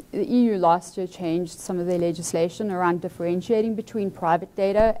 the EU last year changed some of their legislation around differentiating between private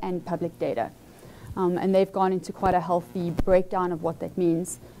data and public data. And they've gone into quite a healthy breakdown of what that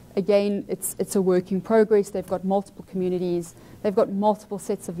means. Again, it's a work in progress. They've got multiple communities. They've got multiple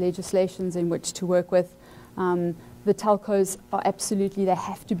sets of legislations in which to work with. The telcos are absolutely, they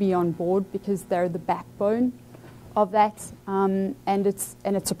have to be on board because they're the backbone of that. And it's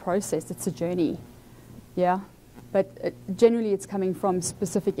a process, it's a journey. Yeah, but generally it's coming from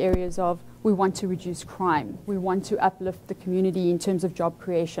specific areas of we want to reduce crime. We want to uplift the community in terms of job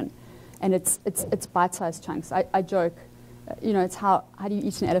creation. and it's bite-sized chunks. I joke, you know, it's how do you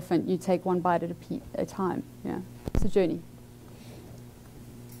eat an elephant? You take one bite at a time. Yeah, it's a journey.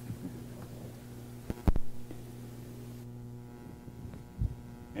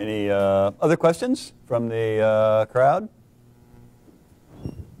 Any other questions from the crowd?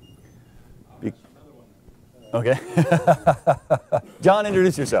 Okay. John,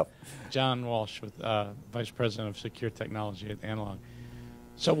 introduce yourself. John Walsh, with Vice President of Secure Technology at Analog.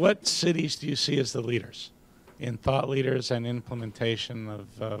 So what cities do you see as the leaders in thought leaders and implementation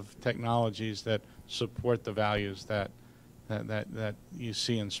of technologies that support the values that you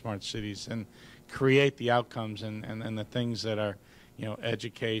see in smart cities and create the outcomes and the things that are, you know,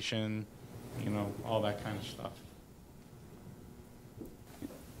 education, you know, all that kind of stuff?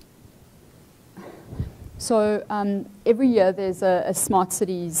 So every year there's a Smart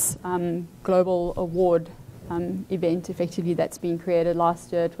Cities Global Award event, effectively, that's been created.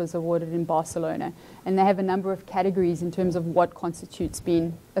 Last year it was awarded in Barcelona. And they have a number of categories in terms of what constitutes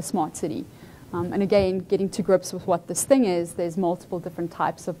being a smart city. And again, getting to grips with what this thing is, there's multiple different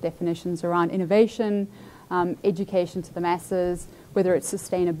types of definitions around innovation, education to the masses, whether it's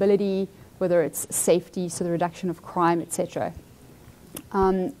sustainability, whether it's safety, so the reduction of crime, etc.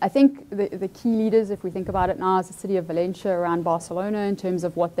 I think the key leaders, if we think about it now, is the city of Valencia around Barcelona in terms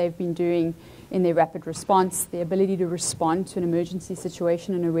of what they've been doing in their rapid response, the ability to respond to an emergency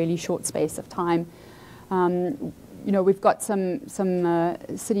situation in a really short space of time. You know, we've got some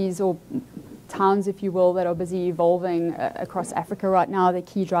cities or towns, if you will, that are busy evolving across Africa right now. The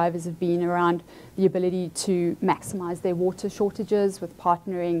key drivers have been around the ability to maximize their water shortages with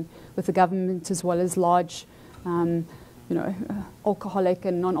partnering with the government as well as large you know, alcoholic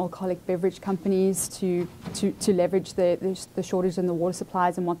and non-alcoholic beverage companies to leverage the shortage in the water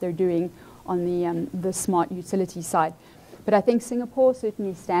supplies and what they're doing on the smart utility side. But I think Singapore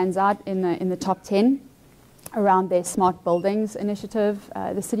certainly stands out in the top 10 around their smart buildings initiative.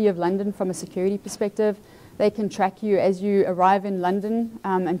 The City of London, from a security perspective, they can track you as you arrive in London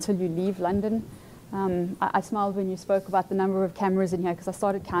until you leave London. I smiled when you spoke about the number of cameras in here because I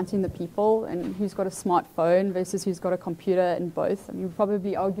started counting the people and who's got a smartphone versus who's got a computer in both. I mean, we've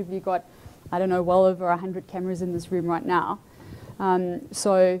probably arguably got, I don't know, well over 100 cameras in this room right now.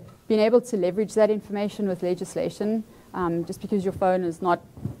 So being able to leverage that information with legislation, just because your phone is not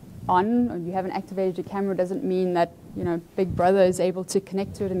on or you haven't activated your camera doesn't mean that, you know, Big Brother is able to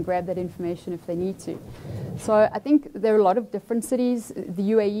connect to it and grab that information if they need to. So I think there are a lot of different cities.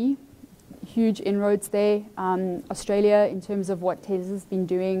 The UAE, huge inroads there. Australia, in terms of what Tesla's been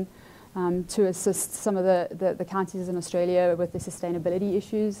doing to assist some of the counties in Australia with the sustainability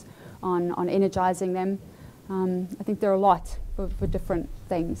issues on energizing them. I think there are a lot for different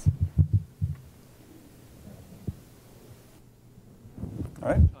things. All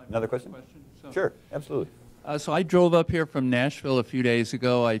right, another question? Sure, absolutely. So I drove up here from Nashville a few days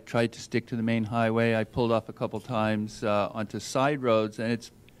ago. I tried to stick to the main highway. I pulled off a couple times onto side roads, and it's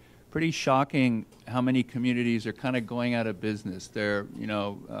pretty shocking how many communities are kind of going out of business. They're, you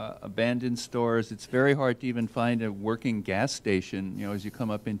know, abandoned stores. It's very hard to even find a working gas station, you know, as you come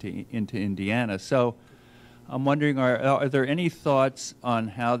up into Indiana. So I'm wondering, are there any thoughts on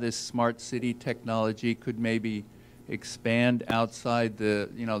how this smart city technology could maybe expand outside the,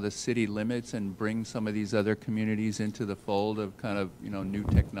 you know, the city limits and bring some of these other communities into the fold of kind of, you know, new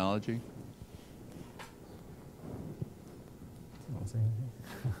technology?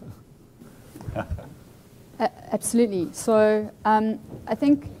 Absolutely. So I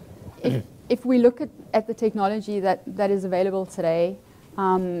think if we look at the technology that is available today,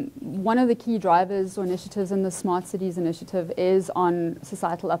 one of the key drivers or initiatives in the Smart Cities Initiative is on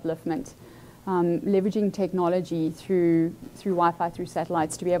societal upliftment, leveraging technology through Wi-Fi, through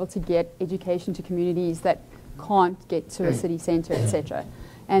satellites, to be able to get education to communities that can't get to a city center, etc.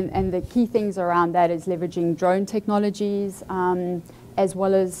 And the key things around that is leveraging drone technologies, as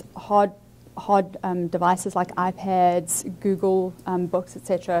well as hard devices like iPads, Google Books,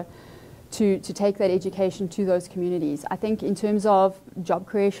 etc., to take that education to those communities. I think in terms of job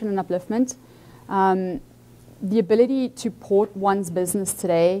creation and upliftment, the ability to port one's business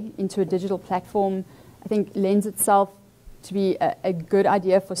today into a digital platform, I think, lends itself to be a good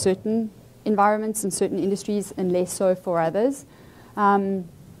idea for certain environments and certain industries and less so for others.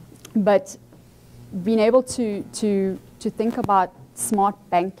 But being able to think about smart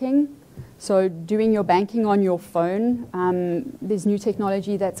banking, so doing your banking on your phone, there's new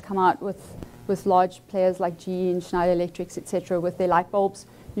technology that's come out with large players like GE and Schneider Electric, etc., with their light bulbs.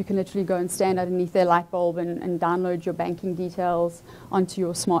 You can literally go and stand underneath their light bulb and download your banking details onto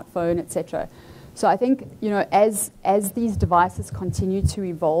your smartphone, etc. So I think, you know, as these devices continue to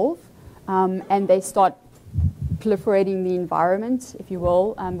evolve, and they start proliferating the environment, if you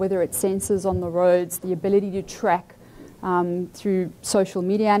will, whether it's sensors on the roads, the ability to track through social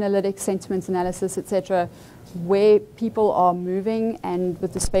media analytics, sentiment analysis, etc., where people are moving, and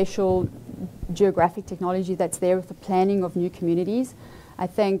with the spatial geographic technology that's there with the planning of new communities, I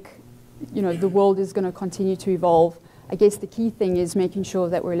think the world is going to continue to evolve. I guess the key thing is making sure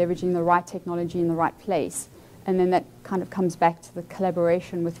that we're leveraging the right technology in the right place, and then that kind of comes back to the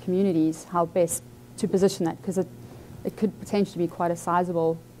collaboration with communities, how best to position that, because it could potentially be quite a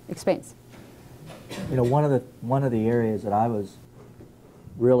sizable expense. One of the areas that I was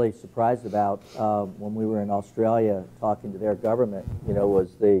really surprised about when we were in Australia talking to their government,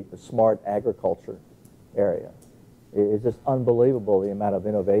 was the smart agriculture area. It's just unbelievable the amount of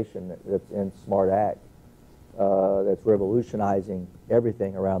innovation that's in smart ag. That's revolutionizing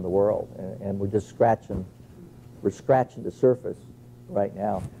everything around the world, and we're just scratching the surface right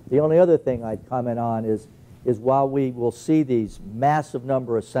now. The only other thing I'd comment on is while we will see these massive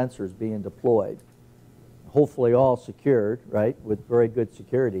number of sensors being deployed, hopefully all secured, right, with very good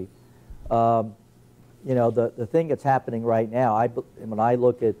security, the thing that's happening right now, when I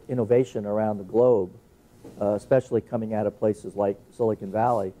look at innovation around the globe, especially coming out of places like Silicon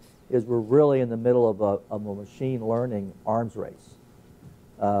Valley, is we're really in the middle of a machine learning arms race,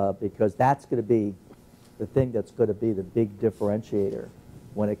 because that's going to be the thing that's going to be the big differentiator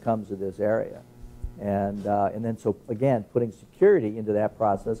when it comes to this area. And then, so again, putting security into that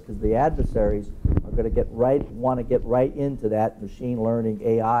process, because the adversaries are going to want to get right into that machine learning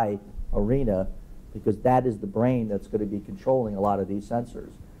AI arena, because that is the brain that's going to be controlling a lot of these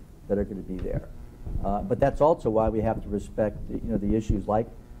sensors that are going to be there. But that's also why we have to respect the issues like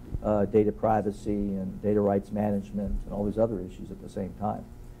data privacy and data rights management and all these other issues at the same time.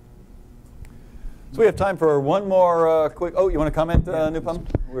 So we have time for one more quick. Oh, you want to comment, Nupam?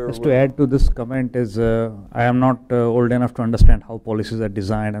 Just to add to this comment is, I am not old enough to understand how policies are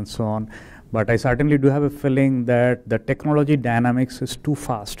designed and so on, but I certainly do have a feeling that the technology dynamics is too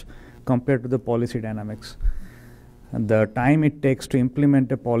fast compared to the policy dynamics. And the time it takes to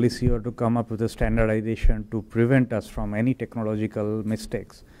implement a policy or to come up with a standardization to prevent us from any technological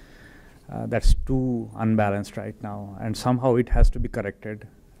mistakes, that's too unbalanced right now, and somehow it has to be corrected.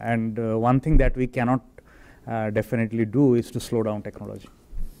 And one thing that we cannot definitely do is to slow down technology.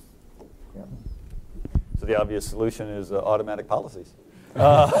 Yeah. So the obvious solution is automatic policies.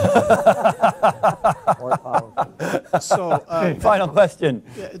 So, final question.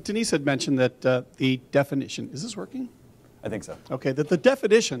 Denise had mentioned that the definition, is this working? I think so. Okay, that the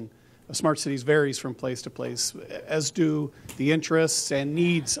definition of smart cities varies from place to place, as do the interests and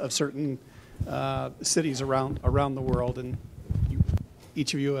needs of certain cities around the world. And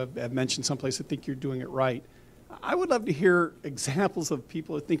each of you have mentioned someplace I think you're doing it right. I would love to hear examples of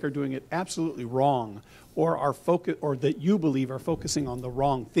people that think are doing it absolutely wrong, or or that you believe are focusing on the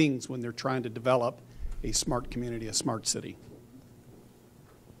wrong things when they're trying to develop a smart community, a smart city.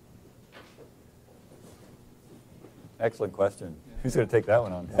 Excellent question. Who's going to take that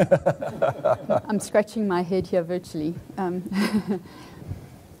one on? I'm scratching my head here virtually. I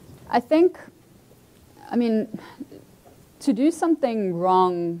mean, to do something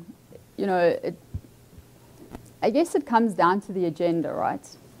wrong, I guess it comes down to the agenda, right?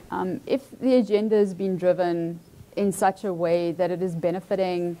 If the agenda has been driven in such a way that it is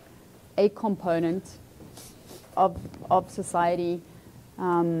benefiting a component of society,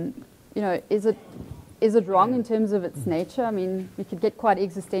 is it wrong in terms of its nature? I mean, we could get quite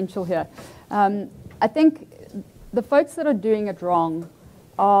existential here. I think the folks that are doing it wrong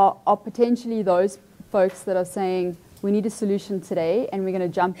are potentially those folks that are saying, we need a solution today, and we're going to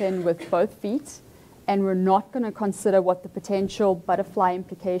jump in with both feet, and we're not going to consider what the potential butterfly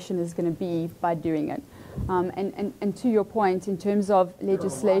implication is going to be by doing it. And to your point, in terms of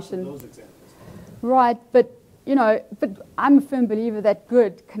legislation, There are lots of those examples. Right, but I'm a firm believer that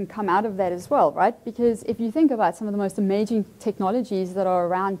good can come out of that as well, right? Because if you think about some of the most amazing technologies that are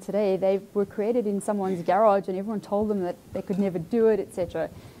around today, they were created in someone's garage, and everyone told them that they could never do it,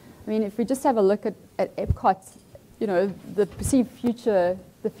 etc. I mean, if we just have a look at Epcot, the perceived future,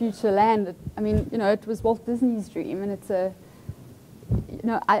 the future land, I mean, it was Walt Disney's dream, and it's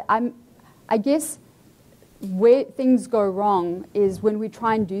I guess where things go wrong is when we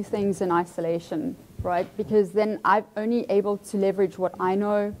try and do things in isolation, right? Because then I'm only able to leverage what I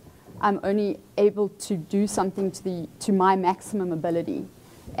know. I'm only able to do something to my maximum ability.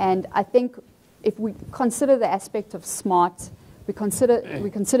 And I think if we consider the aspect of smart, we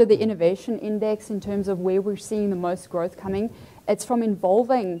consider the innovation index in terms of where we're seeing the most growth coming, it's from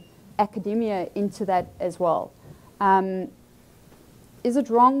involving academia into that as well. Is it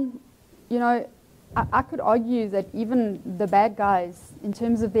wrong? you know, I could argue that even the bad guys, in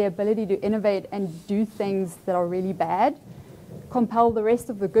terms of their ability to innovate and do things that are really bad, compel the rest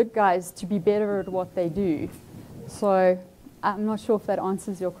of the good guys to be better at what they do. So I'm not sure if that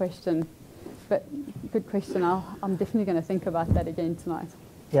answers your question, but good question. I'm definitely going to think about that again tonight.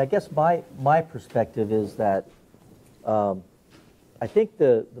 Yeah, I guess my perspective is that I think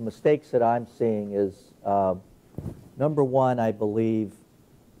the mistakes that I'm seeing is, number one, I believe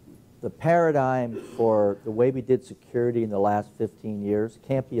the paradigm for the way we did security in the last 15 years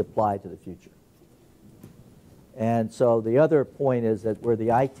can't be applied to the future. And so the other point is that where the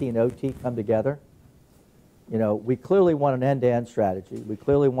IT and OT come together, you know, we clearly want an end-to-end strategy. We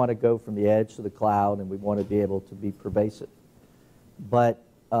clearly want to go from the edge to the cloud, and we want to be able to be pervasive. But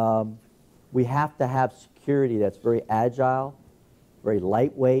we have to have security that's very agile, very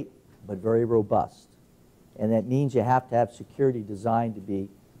lightweight, but very robust. And that means you have to have security designed to be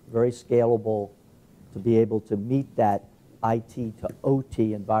very scalable, to be able to meet that IT to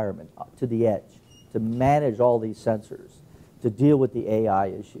OT environment, to the edge, to manage all these sensors, to deal with the AI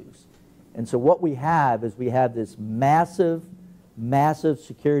issues. And so what we have is we have this massive, massive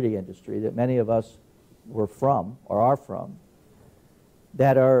security industry that many of us were from, or are from,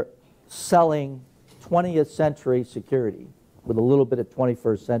 that are selling 20th century security with a little bit of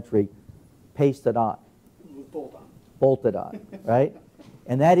 21st century pasted on. Bolted on, right?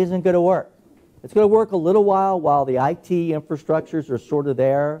 And that isn't going to work. It's going to work a little while the IT infrastructures are sort of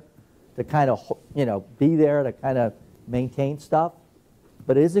there to kind of, you know, be there to kind of maintain stuff.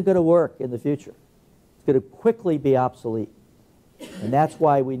 But it isn't going to work in the future. It's going to quickly be obsolete. And that's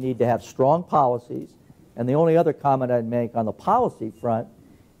why we need to have strong policies. And the only other comment I'd make on the policy front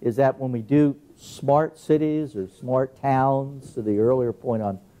is that when we do smart cities or smart towns, to the earlier point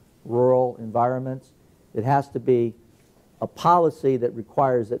on rural environments, it has to be a policy that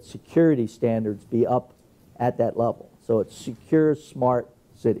requires that security standards be up at that level. So it's secure, smart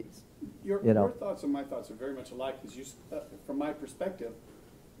cities. Your thoughts and my thoughts are very much alike, because you, from my perspective,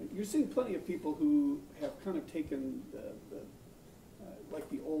 you're seeing plenty of people who have kind of taken like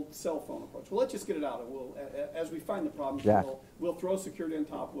the old cell phone approach. Well, let's just get it out, and we'll, as we find the problems, we'll throw security on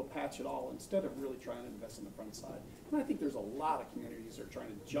top, we'll patch it all, instead of really trying to invest in the front side. And I think there's a lot of communities that are trying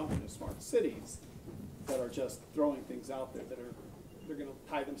to jump into smart cities that are just throwing things out there that they're going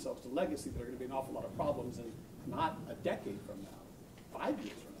to tie themselves to legacy that are going to be an awful lot of problems, and not a decade from now, 5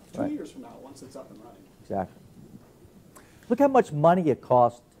 years from now, 2 years from now, once it's up and running. Exactly. Look how much money it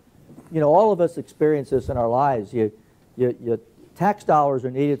costs. You know, all of us experience this in our lives. Your tax dollars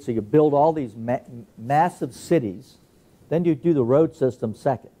are needed, so you build all these massive cities. Then you do the road system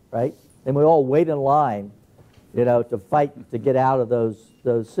second, right? And we all wait in line, you know, to fight to get out of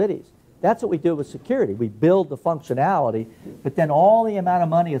those cities. That's what we do with security. We build the functionality, but then all the amount of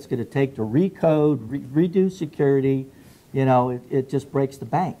money it's going to take to recode, redo security, you know, it just breaks the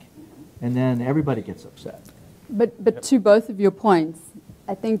bank. And then everybody gets upset. But to both of your points,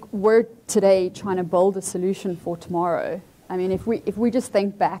 I think we're today trying to build a solution for tomorrow. I mean, if we just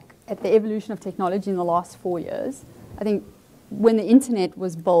think back at the evolution of technology in the last 4 years, I think when the internet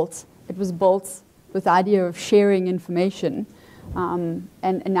was built, it was built with the idea of sharing information, and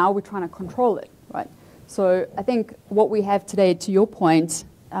now we're trying to control it, right? So I think what we have today, to your point,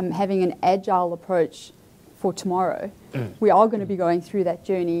 having an agile approach for tomorrow, we are going to be going through that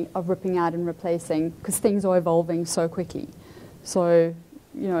journey of ripping out and replacing, because things are evolving so quickly. So,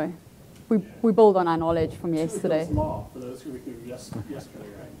 you know, we build on our knowledge from yesterday. Law for those who we do yesterday,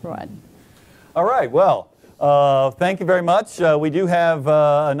 right? Right. All right, well, thank you very much. We do have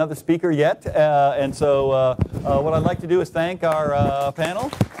another speaker yet, and so what I'd like to do is thank our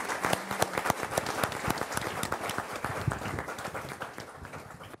panel.